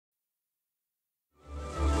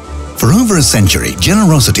For over a century,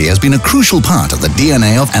 generosity has been a crucial part of the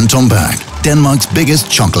DNA of Anthon Berg, Denmark's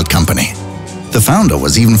biggest chocolate company. The founder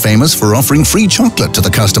was even famous for offering free chocolate to the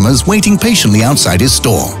customers waiting patiently outside his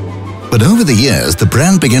store. But over the years, the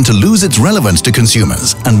brand began to lose its relevance to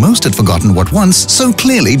consumers, and most had forgotten what once so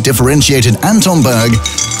clearly differentiated Anthon Berg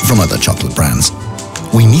from other chocolate brands.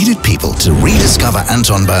 We needed people to rediscover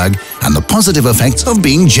Anthon Berg and the positive effects of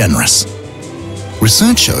being generous.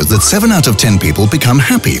 Research shows that 7 out of 10 people become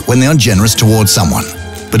happy when they are generous towards someone.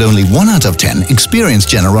 But only 1 out of 10 experience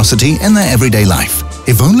generosity in their everyday life.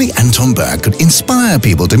 If only Anthon Berg could inspire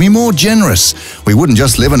people to be more generous, we wouldn't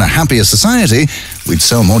just live in a happier society, we'd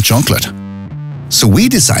sell more chocolate. So we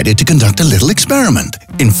decided to conduct a little experiment.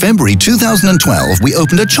 In February 2012, we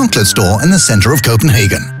opened a chocolate store in the center of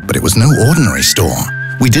Copenhagen. But it was no ordinary store.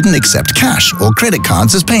 We didn't accept cash or credit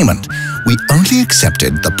cards as payment. We only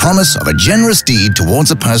accepted the promise of a generous deed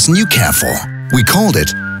towards a person you care for. We called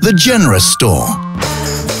it the Generous Store.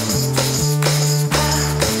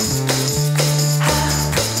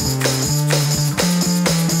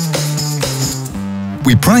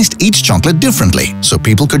 We priced each chocolate differently, so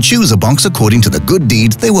people could choose a box according to the good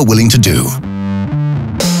deed they were willing to do.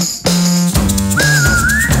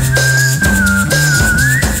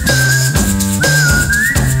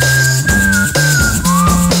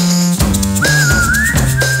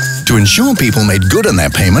 To ensure people made good on their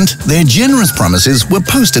payment, their generous promises were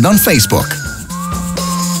posted on Facebook.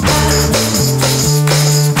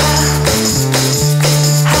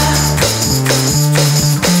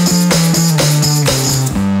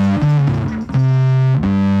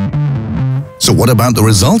 So what about the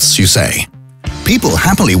results, you say? People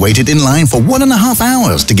happily waited in line for 1.5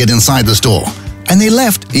 hours to get inside the store, and they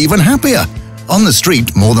left even happier. On the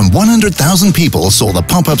street, more than 100,000 people saw the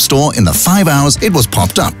pop-up store in the 5 hours it was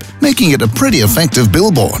popped up, making it a pretty effective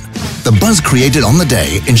billboard. The buzz created on the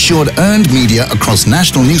day ensured earned media across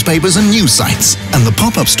national newspapers and news sites, and the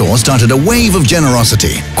pop-up store started a wave of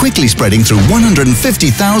generosity, quickly spreading through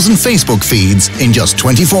 150,000 Facebook feeds in just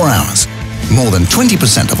 24 hours. More than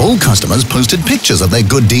 20% of all customers posted pictures of their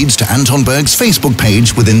good deeds to Anthon Berg's Facebook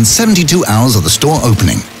page within 72 hours of the store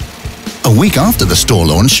opening. A week after the store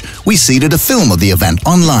launch, we seeded a film of the event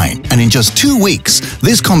online, and in just 2 weeks,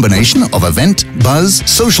 this combination of event, buzz,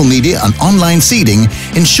 social media and online seeding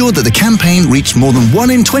ensured that the campaign reached more than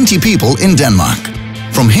 1 in 20 people in Denmark.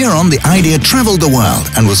 From here on, the idea traveled the world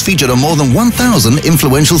and was featured on more than 1,000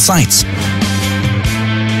 influential sites.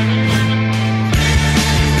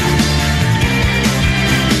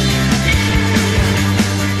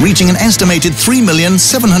 Reaching an estimated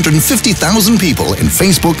 3,750,000 people in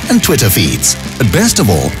Facebook and Twitter feeds. But best of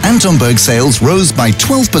all, Anthon Berg sales rose by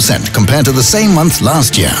 12% compared to the same month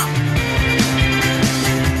last year.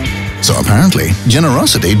 So apparently,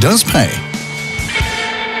 generosity does pay.